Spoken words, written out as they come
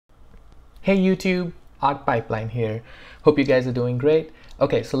Hey YouTube, Art Pipeline here. Hope you guys are doing great.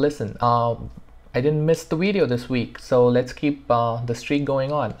 Okay, so listen, I didn't miss the video this week, so let's keep the streak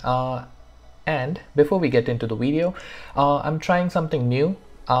going on. And before we get into the video, I'm trying something new.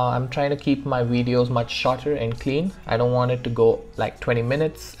 I'm trying to keep my videos much shorter and clean. I don't want it to go like 20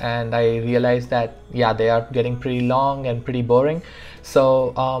 minutes, and I realized that yeah, they are getting pretty long and pretty boring.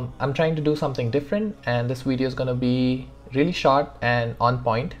 So I'm trying to do something different, and this video is gonna be really short and on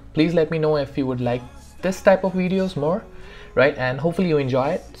point. Please let me know if you would like this type of videos more, right? And hopefully you enjoy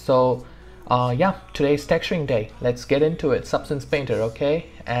it. So yeah, today's texturing day. Let's get into it. Substance Painter, okay?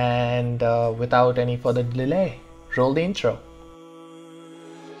 And without any further delay, roll the intro.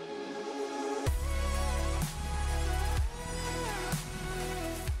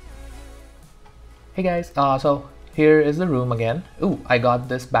 Hey guys, so here is the room again. Ooh, I got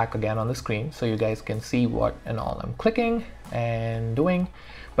this back again on the screen so you guys can see what and all I'm clicking and doing.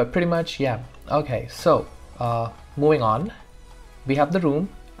 But pretty much, yeah. Okay, so moving on, we have the room.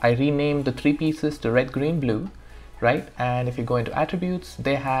 I renamed the three pieces to red, green, blue, right? And if you go into attributes,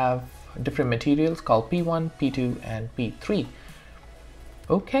 they have different materials called P1, P2, and P3.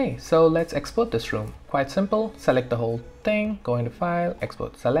 Okay, so let's export this room. Quite simple. Select the whole thing, go into File,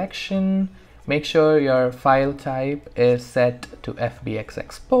 Export Selection. Make sure your file type is set to FBX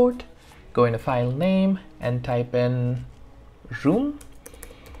export. Go into File Name and type in room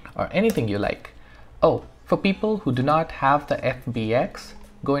or anything you like. Oh, for people who do not have the FBX,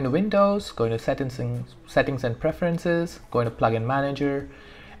 go into Windows, go into Settings and Preferences, go into Plugin Manager,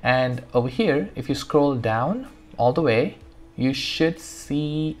 and over here, if you scroll down all the way, you should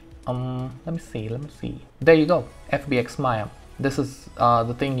see, let me see. There you go, FBX Maya. This is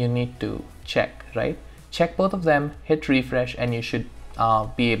the thing you need to check, right? Check both of them, hit refresh, and you should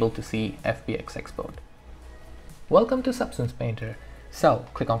be able to see FBX export. Welcome to Substance Painter. So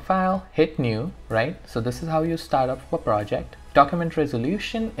click on File, hit New, right? So this is how you start up a project. Document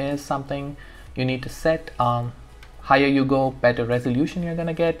resolution is something you need to set. Higher you go, better resolution you're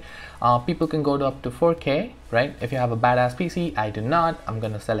gonna get. People can go to up to 4K, right? If you have a badass PC, I do not. I'm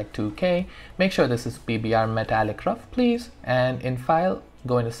gonna select 2K. Make sure this is PBR metallic rough, please. And in File,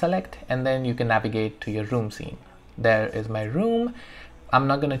 go into Select, and then you can navigate to your room scene. There is my room. I'm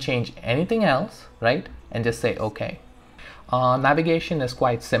not gonna change anything else, right? And just say OK. Navigation is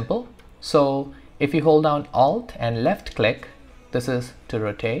quite simple. So if you hold down Alt and left click, this is to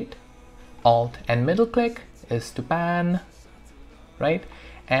rotate. Alt and middle click is to pan, right?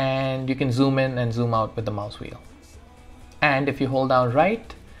 And you can zoom in and zoom out with the mouse wheel. And if you hold down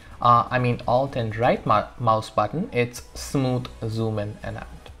Alt and right mouse button, it's smooth zoom in and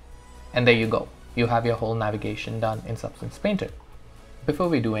out. And there you go. You have your whole navigation done in Substance Painter. Before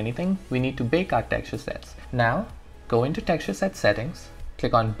we do anything, we need to bake our texture sets. Now, go into Texture Set Settings,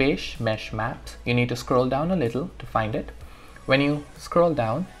 click on Base Mesh Maps. You need to scroll down a little to find it. When you scroll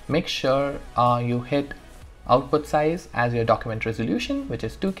down, make sure you hit output size as your document resolution, which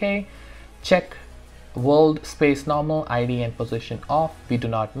is 2K. Check world, space, normal, ID, and position off. We do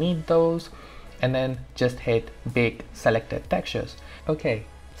not need those. And then just hit Bake Selected Textures. Okay,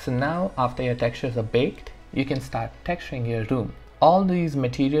 so now after your textures are baked, you can start texturing your room. All these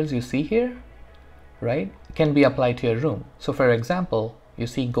materials you see here, right, can be applied to your room. So for example, you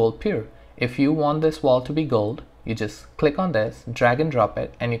see gold pure. If you want this wall to be gold, you just click on this, drag and drop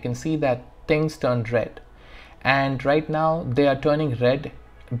it, and you can see that things turn red. And right now they are turning red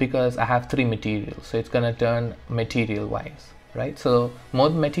because I have three materials. So it's gonna turn material wise, right? So more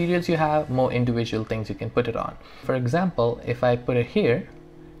materials you have, more individual things you can put it on. For example, if I put it here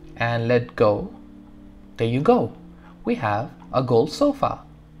and let go, there you go. We have a gold sofa.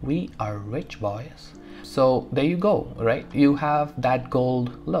 We are rich, boys. So there you go, right? You have that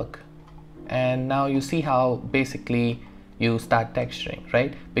gold look. And now you see how basically you start texturing,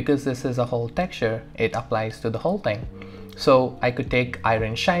 right? Because this is a whole texture, it applies to the whole thing. So I could take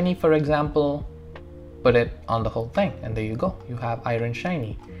iron shiny, for example, put it on the whole thing, and there you go. You have iron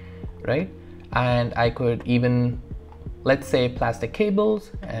shiny, right? And I could even, let's say, plastic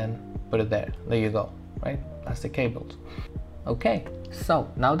cables and put it there. There you go, right? Plastic cables. Okay, so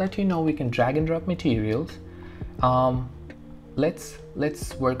now that you know we can drag and drop materials,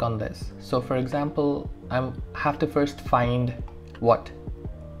 let's work on this. So for example, I have to first find what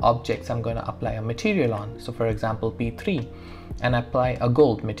objects I'm going to apply a material on. So for example, P3, and apply a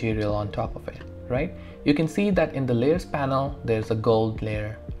gold material on top of it, right? You can see that in the layers panel, there's a gold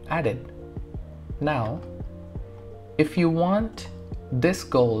layer added. Now, if you want this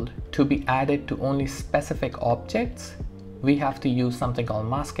gold to be added to only specific objects, we have to use something called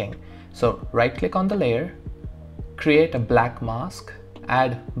masking. So right click on the layer, create a black mask,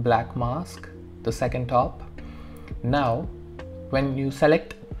 add black mask, the second top. Now when you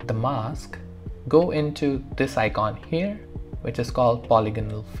select the mask, go into this icon here, which is called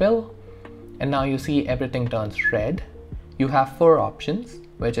polygonal fill, and now you see everything turns red. You have 4 options,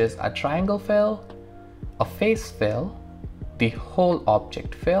 which is a triangle fill, a face fill, the whole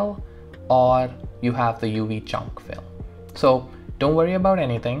object fill, or you have the UV chunk fill. So don't worry about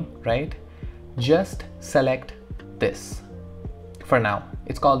anything, right? Just select this for now.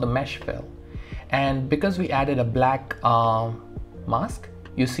 It's called the mesh fill. And because we added a black mask,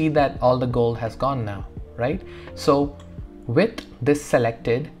 you see that all the gold has gone now, right? So with this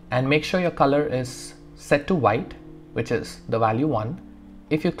selected, and make sure your color is set to white, which is the value 1.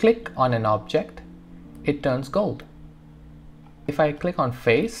 If you click on an object, it turns gold. If I click on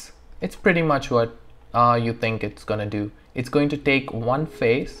face, it's pretty much what you think it's gonna do. It's going to take one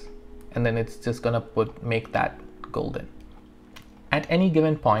face and then it's just gonna make that golden. At any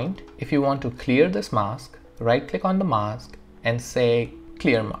given point, if you want to clear this mask, right click on the mask and say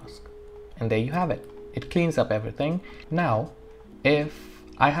clear mask, and there you have it. It cleans up everything. Now if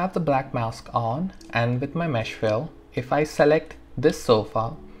I have the black mask on, and with my mesh fill, if I select this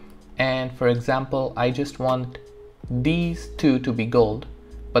sofa, and for example I just want these 2 to be gold,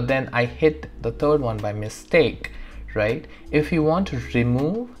 but then I hit the third one by mistake, right? If you want to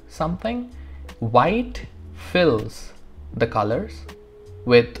remove something, white fills the colors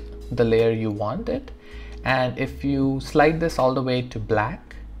with the layer you want it, and if you slide this all the way to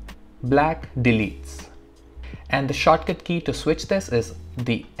black, black deletes. And the shortcut key to switch this is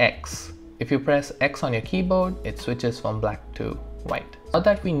the X. If you press X on your keyboard, it switches from black to white. Now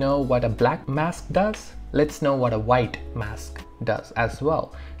that we know what a black mask does, let's know what a white mask does as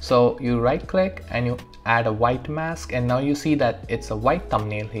well. So you right click and you add a white mask, and now you see that it's a white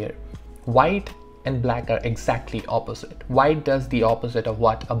thumbnail here. White and black are exactly opposite. White does the opposite of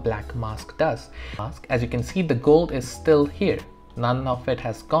what a black mask does. As you can see, the gold is still here. None of it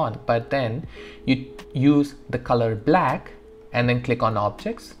has gone, but then you use the color black and then click on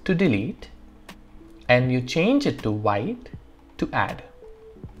objects to delete, and you change it to white to add.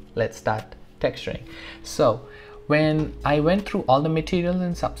 Let's start texturing. So when I went through all the materials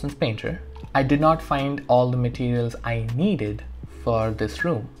in Substance Painter, I did not find all the materials I needed for this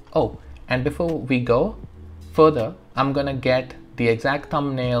room. Oh, and before we go further, I'm gonna get the exact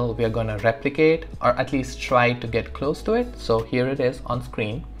thumbnail we're gonna replicate, or at least try to get close to it. So here it is on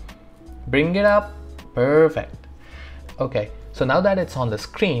screen. Bring it up. Perfect. Okay, so now that it's on the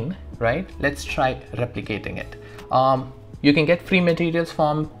screen, right, let's try replicating it. You can get free materials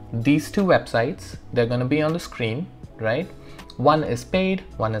from these 2 websites. They're gonna be on the screen, right? One is paid,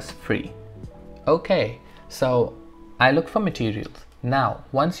 one is free. Okay, so I look for materials. Now,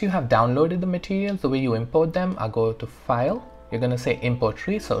 once you have downloaded the materials, the way you import them, I go to File. You're gonna say Import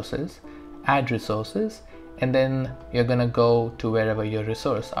Resources, Add Resources, and then you're gonna go to wherever your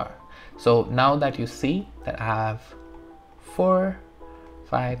resources are. So now that you see that I have 4,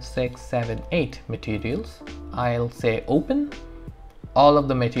 5, 6, 7, 8 materials, I'll say Open. All of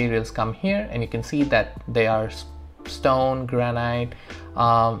the materials come here, and you can see that they are stone, granite,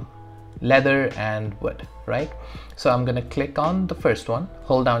 leather, and wood, right? So I'm gonna click on the first one,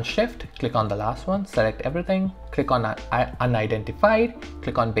 hold down Shift, click on the last one, select everything, click on Unidentified,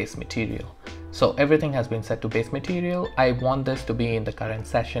 click on Base Material. So everything has been set to base material. I want this to be in the current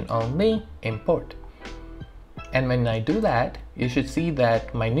session only, import. And when I do that, you should see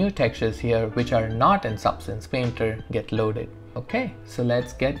that my new textures here, which are not in Substance Painter, get loaded. Okay, so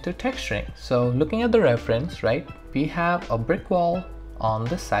let's get to texturing. So looking at the reference, right, we have a brick wall on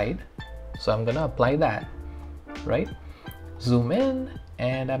the side. So I'm gonna apply that, right? Zoom in,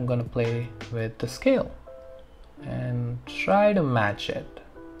 and I'm gonna play with the scale and try to match it.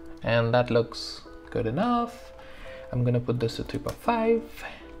 And that looks good enough. I'm gonna put this to 3.5.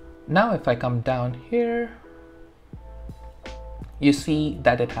 Now if I come down here, you see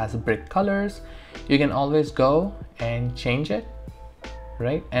that it has brick colors. You can always go and change it,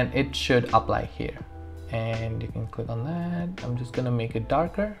 right? And it should apply here. And you can click on that. I'm just gonna make it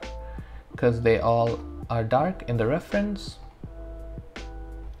darker because they all are dark in the reference.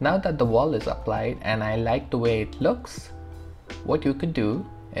 Now that the wall is applied and I like the way it looks, what you could do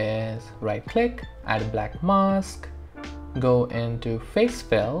is right click, add a black mask, go into face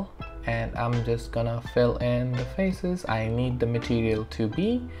fill, and I'm just gonna fill in the faces I need the material to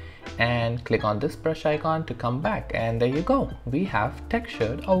be, and click on this brush icon to come back, and there you go, we have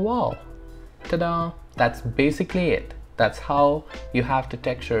textured a wall. Ta-da! That's basically it. That's how you have to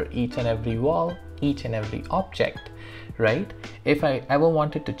texture each and every wall, each and every object, right? If I ever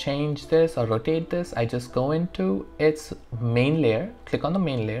wanted to change this or rotate this, I just go into its main layer, click on the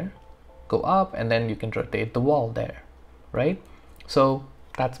main layer, go up, and then you can rotate the wall there, right? So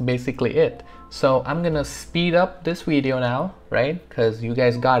that's basically it. So I'm gonna speed up this video now, right? Because you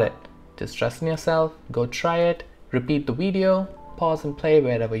guys got it. Just trust in yourself, go try it, repeat the video, pause and play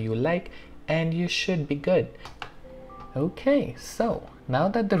wherever you like, and you should be good. Okay, so now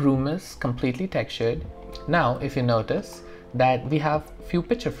that the room is completely textured, now if you notice that we have few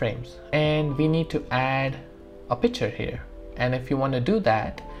picture frames and we need to add a picture here. And if you want to do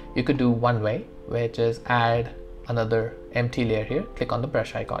that, you could do one way, which is add another empty layer here. Click on the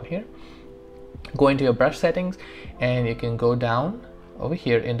brush icon here, go into your brush settings, and you can go down over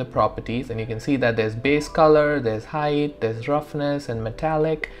here in the properties, and you can see that there's base color, there's height, there's roughness and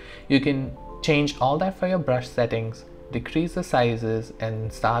metallic. You can change all that for your brush settings, decrease the sizes,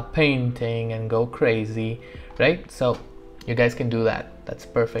 and start painting and go crazy, right? So you guys can do that. That's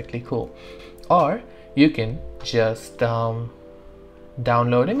perfectly cool. Or you can just download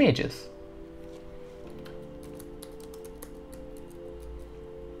images.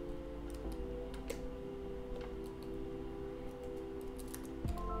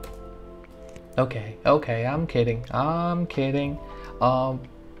 Okay, I'm kidding.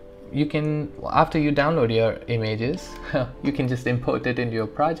 You can, after you download your images, you can just import it into your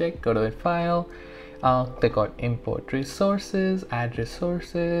project. Go to the file, click on import resources, add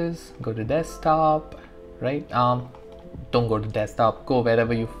resources, go to desktop, right? Don't go to desktop, go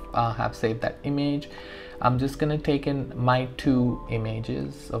wherever you have saved that image. I'm just gonna take in my two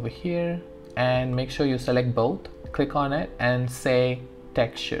images over here, and make sure you select both, click on it and say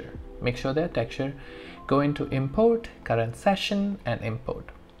texture. Make sure they're texture. Go into import, current session, and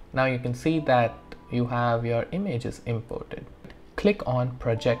import. Now you can see that you have your images imported. Click on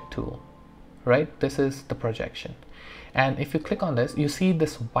project tool, right? This is the projection. And if you click on this, you see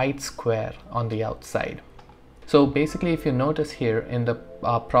this white square on the outside. So basically, if you notice here in the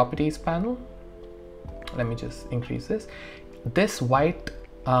properties panel, let me just increase this. This white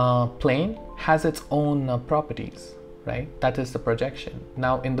plane has its own properties, right? That is the projection.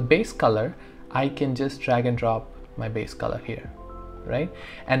 Now in the base color, I can just drag and drop my base color here, right?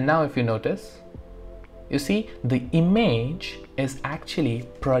 And now if you notice, you see the image is actually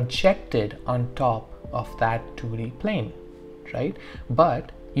projected on top of that 2D plane, right?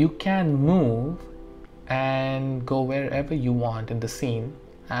 But you can move and go wherever you want in the scene,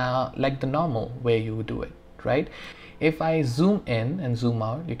 like the normal way you would do it, right? If I zoom in and zoom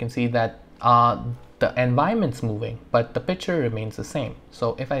out, you can see that the environment's moving, but the picture remains the same.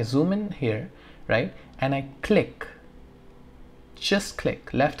 So if I zoom in here, right, and I click, just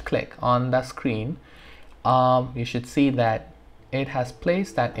click, left click on the screen, you should see that it has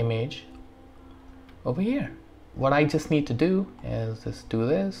placed that image over here. What I just need to do is just do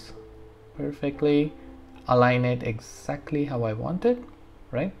this perfectly, align it exactly how I want it,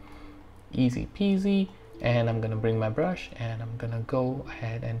 right? Easy peasy. And I'm gonna bring my brush and I'm gonna go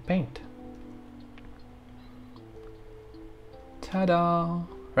ahead and paint. Ta-da!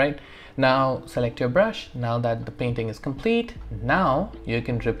 Right, now select your brush. Now that the painting is complete, now you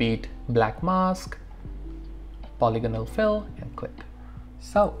can repeat black mask, polygonal fill, and click.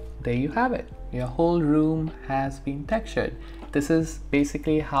 So there you have it. Your whole room has been textured. This is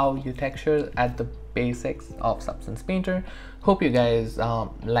basically how you texture at the basics of Substance Painter. Hope you guys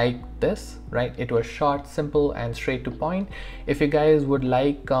like this, right? It was short, simple, and straight to point. If you guys would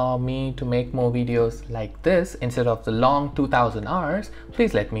like me to make more videos like this instead of the long 2000 hours,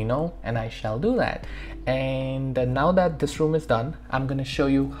 please let me know and I shall do that. And now that this room is done, I'm going to show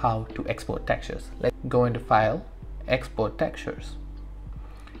you how to export textures. Let's go into File, Export Textures.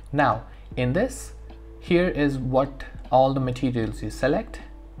 Now in this, here is what all the materials you select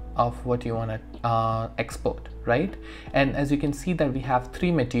of what you want to export, right? And as you can see that we have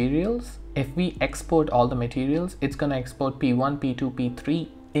 3 materials. If we export all the materials, it's going to export P1, P2, P3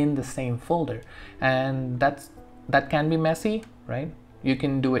 in the same folder, and that can be messy, right? You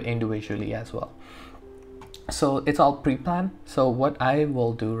can do it individually as well. So it's all pre-planned. So what I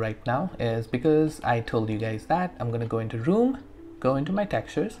will do right now is, because I told you guys that, I'm going to go into room, go into my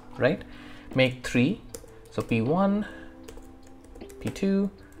textures, right? Make 3. So P1, P2,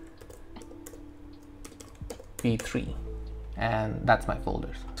 P3, and that's my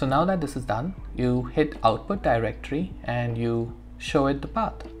folders. So now that this is done, you hit output directory and you show it the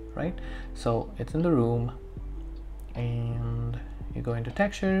path, right? So it's in the room and you go into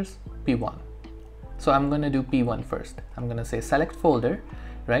textures, P1. So I'm going to do P1 first. I'm going to say select folder,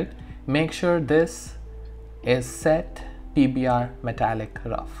 right? Make sure this is set PBR metallic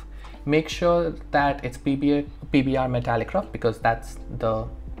rough. Make sure that it's PBR metallic rough because that's the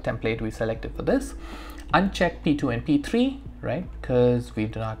template we selected for this. Uncheck P2 and P3, right? Because we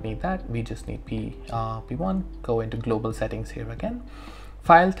do not need that. We just need P1. Go into global settings here again.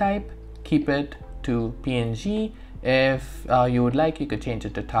 File type, keep it to PNG. If you would like, you could change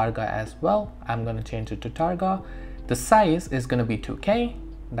it to Targa as well. I'm going to change it to Targa. The size is going to be 2K.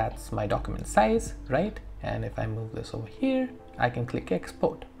 That's my document size, right? And if I move this over here, I can click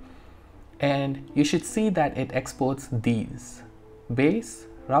export. And you should see that it exports these: base,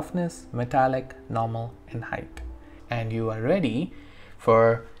 roughness, metallic, normal, and height. And you are ready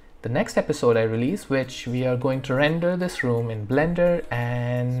for the next episode I release, which we are going to render this room in Blender,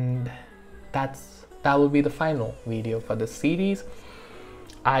 and that will be the final video for this series.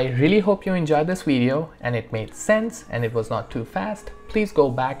 I really hope you enjoyed this video and it made sense and it was not too fast. Please go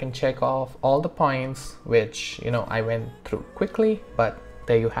back and check off all the points which, you know, I went through quickly, but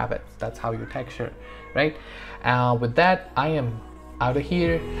there you have it. That's how you texture, right? With that, I am out of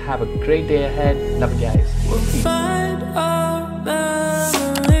here. Have a great day ahead. Love you guys.